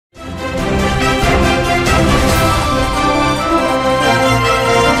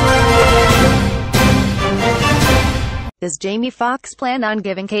Does Jamie Foxx plan on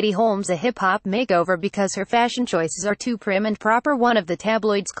giving Katie Holmes a hip-hop makeover because her fashion choices are too prim and proper? One of the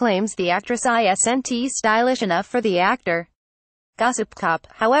tabloids claims the actress isn't stylish enough for the actor. Gossip Cop,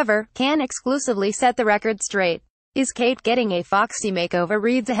 however, can exclusively set the record straight. Is Kate getting a Foxy makeover?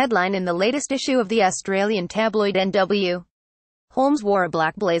 Reads a headline in the latest issue of the Australian tabloid NW. Holmes wore a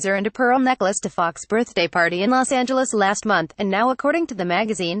black blazer and a pearl necklace to Fox's birthday party in Los Angeles last month, and now according to the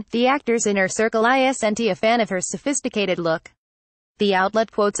magazine, the actor's inner circle isn't a fan of her sophisticated look. The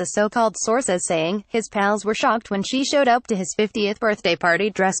outlet quotes a so-called source as saying, his pals were shocked when she showed up to his 50th birthday party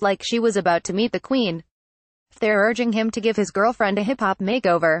dressed like she was about to meet the Queen. They're urging him to give his girlfriend a hip-hop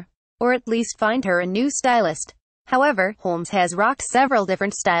makeover, or at least find her a new stylist. However, Holmes has rocked several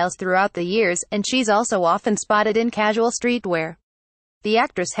different styles throughout the years, and she's also often spotted in casual streetwear. The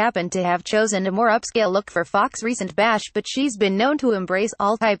actress happened to have chosen a more upscale look for Fox's recent bash, but she's been known to embrace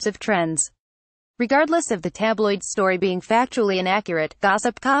all types of trends. Regardless of the tabloid story being factually inaccurate,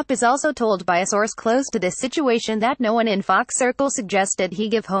 Gossip Cop is also told by a source close to this situation that no one in Fox Circle suggested he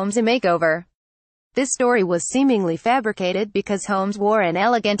give Holmes a makeover. This story was seemingly fabricated because Holmes wore an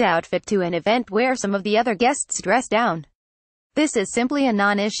elegant outfit to an event where some of the other guests dressed down. This is simply a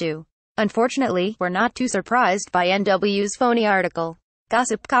non-issue. Unfortunately, we're not too surprised by NW's phony article.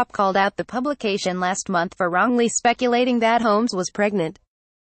 Gossip Cop called out the publication last month for wrongly speculating that Holmes was pregnant.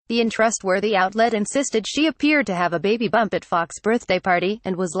 The untrustworthy outlet insisted she appeared to have a baby bump at Fox's birthday party,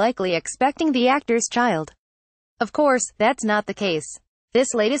 and was likely expecting the actor's child. Of course, that's not the case.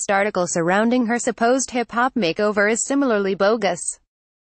 This latest article surrounding her supposed hip-hop makeover is similarly bogus.